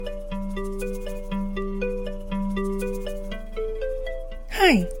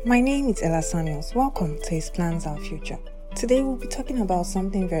Hi, my name is Ella Samuels. Welcome to His Plans Our Future. Today we'll be talking about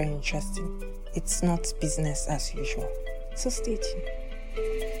something very interesting. It's not business as usual. So stay tuned.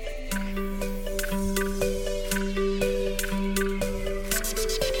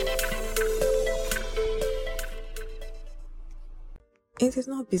 It is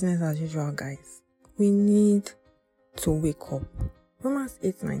not business as usual, guys. We need to wake up. Romans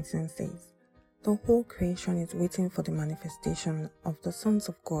 8:19 says, "The whole creation is waiting for the manifestation of the sons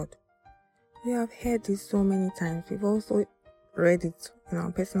of God." We have heard this so many times. We've also read it in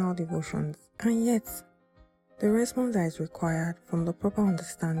our personal devotions. And yet, the response that is required from the proper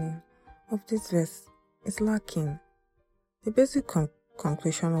understanding of this verse is lacking. The basic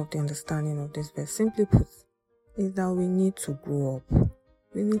conclusion of the understanding of this verse, simply put, is that we need to grow up.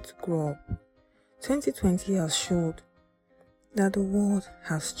 We need to grow up. 2020 has showed that the world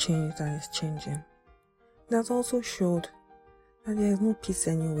has changed and is changing. It has also showed that there is no peace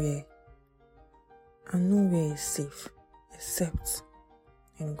anywhere and nowhere is safe except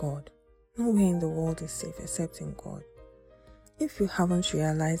in God. Nowhere in the world is safe except in God. If you haven't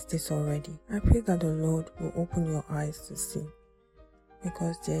realized this already, I pray that the Lord will open your eyes to see,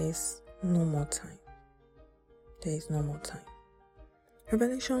 because there is no more time. There is no more time.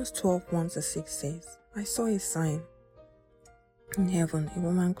 Revelations 12:1-6 says, "I saw a sign in heaven, a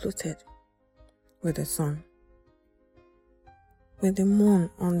woman clothed with the sun, with the moon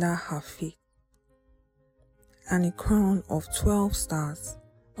under her feet, and a crown of 12 stars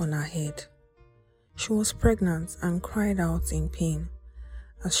on her head. She was pregnant and cried out in pain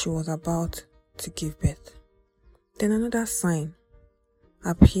as she was about to give birth. Then another sign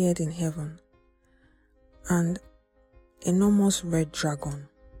appeared in heaven, an enormous red dragon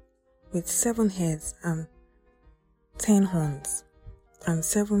with 7 heads and 10 horns and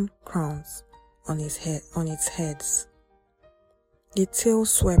 7 crowns on its heads. The tail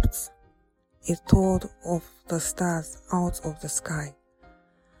swept a third of the stars out of the sky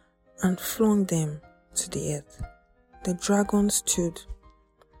and flung them to the earth. The dragon stood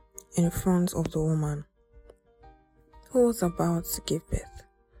in front of the woman who was about to give birth,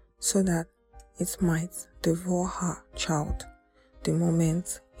 so that it might devour her child the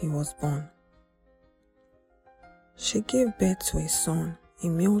moment he was born. She gave birth to a son, a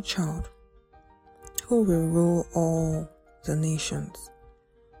male child, who will rule all the nations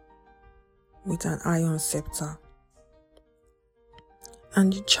with an iron scepter.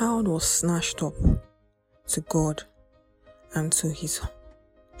 And the child was snatched up to God and to his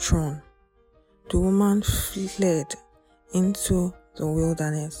throne. The woman fled into the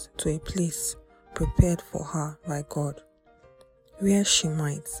wilderness to a place prepared for her by God, where she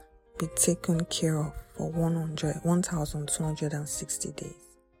might be taken care of for 1,260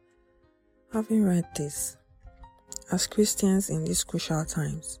 days. Having read this, as Christians in these crucial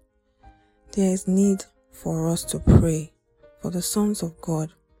times, there is need for us to pray for the sons of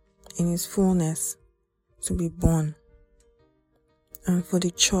God in His fullness to be born, and for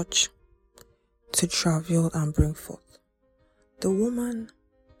the church to travail and bring forth. The woman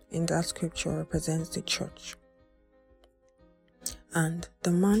in that scripture represents the church, and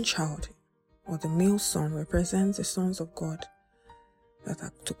the man-child or the male son represents the sons of God that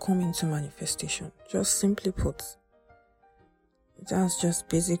are to come into manifestation. Just simply put, that's just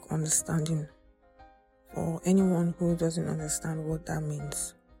basic understanding for anyone who doesn't understand what that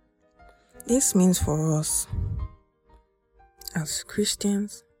means. This means for us as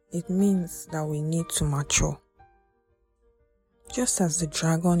Christians, it means that we need to mature. Just as the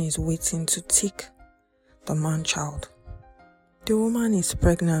dragon is waiting to take the man-child, the woman is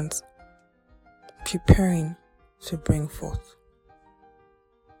pregnant, preparing to bring forth.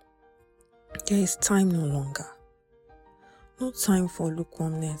 There is time no longer. No time for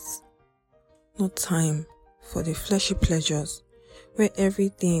lukewarmness. No time for the fleshy pleasures where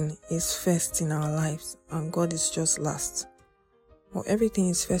everything is first in our lives and God is just last. Or everything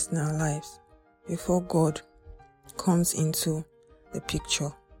is first in our lives before God comes into the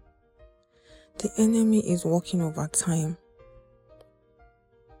picture. The enemy is working over time.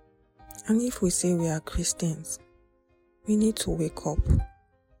 And if we say we are Christians, we need to wake up.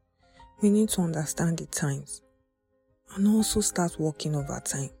 We need to understand the times and also start working over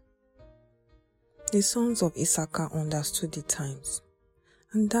time. The sons of Issachar understood the times,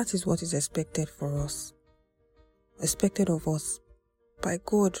 and that is what is expected of us by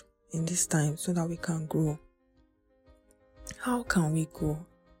God in this time, so that we can grow. How can we grow?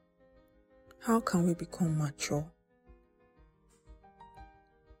 How can we become mature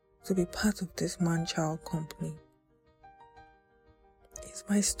to be part of this man-child company? It's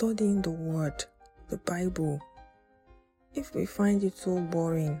by studying the Word, the Bible, If we find it so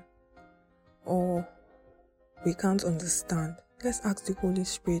boring or we can't understand, let's ask the Holy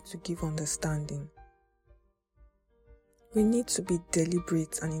Spirit to give understanding. We need to be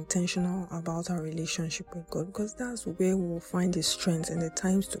deliberate and intentional about our relationship with God, because that's where we will find the strength in the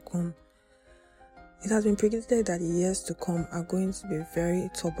times to come. It has been predicted that the years to come are going to be very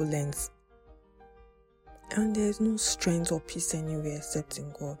turbulent, and there is no strength or peace anywhere except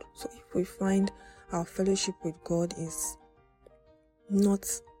in God. So if we find our fellowship with God is not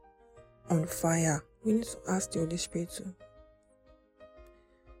on fire, we need to ask the Holy Spirit to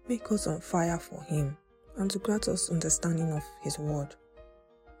make us on fire for Him and to grant us understanding of His word.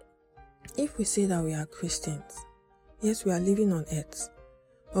 If we say that we are Christians, yes, we are living on earth,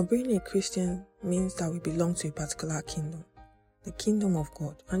 but being a Christian means that we belong to a particular kingdom, the kingdom of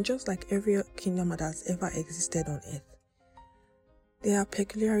God. And just like every kingdom that has ever existed on earth, there are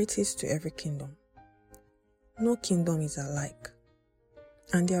peculiarities to every kingdom. No kingdom is alike,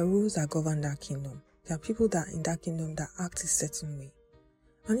 and there are rules that govern that kingdom. There are people that in that kingdom that act a certain way.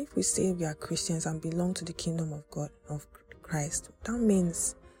 And if we say we are Christians and belong to the kingdom of God, of Christ, that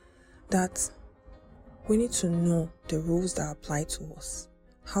means that we need to know the rules that apply to us,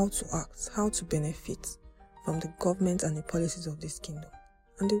 how to act, how to benefit from the government and the policies of this kingdom.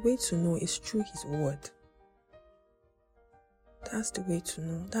 And the way to know is through His word. That's the way to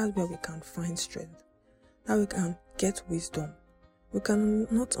know. That's where we can find strength. That we can get wisdom. We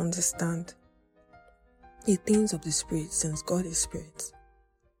cannot understand the things of the Spirit, since God is Spirit,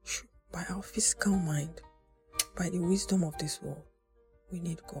 by our physical mind, by the wisdom of this world. We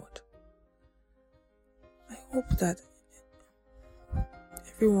need God. I hope that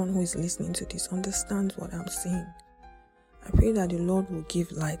everyone who is listening to this understands what I'm saying. I pray that the Lord will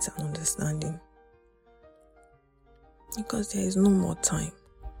give light and understanding, because there is no more time.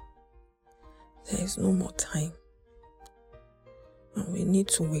 There is no more time. And we need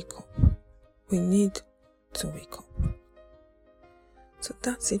to wake up. We need to wake up. So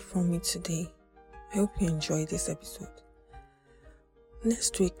that's it for me today. I hope you enjoyed this episode.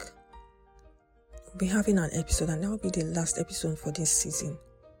 Next week, we'll be having an episode, and that will be the last episode for this season.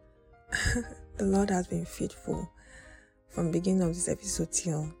 The Lord has been faithful from the beginning of this episode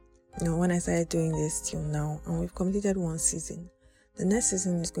till, when I started doing this till now, and we've completed one season. The next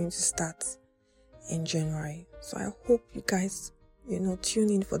season is going to start in January. So I hope you guys, tune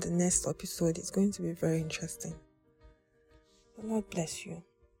in for the next episode. It's going to be very interesting. The Lord bless you.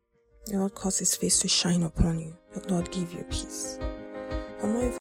 The Lord cause His face to shine upon you. The Lord give you peace. For more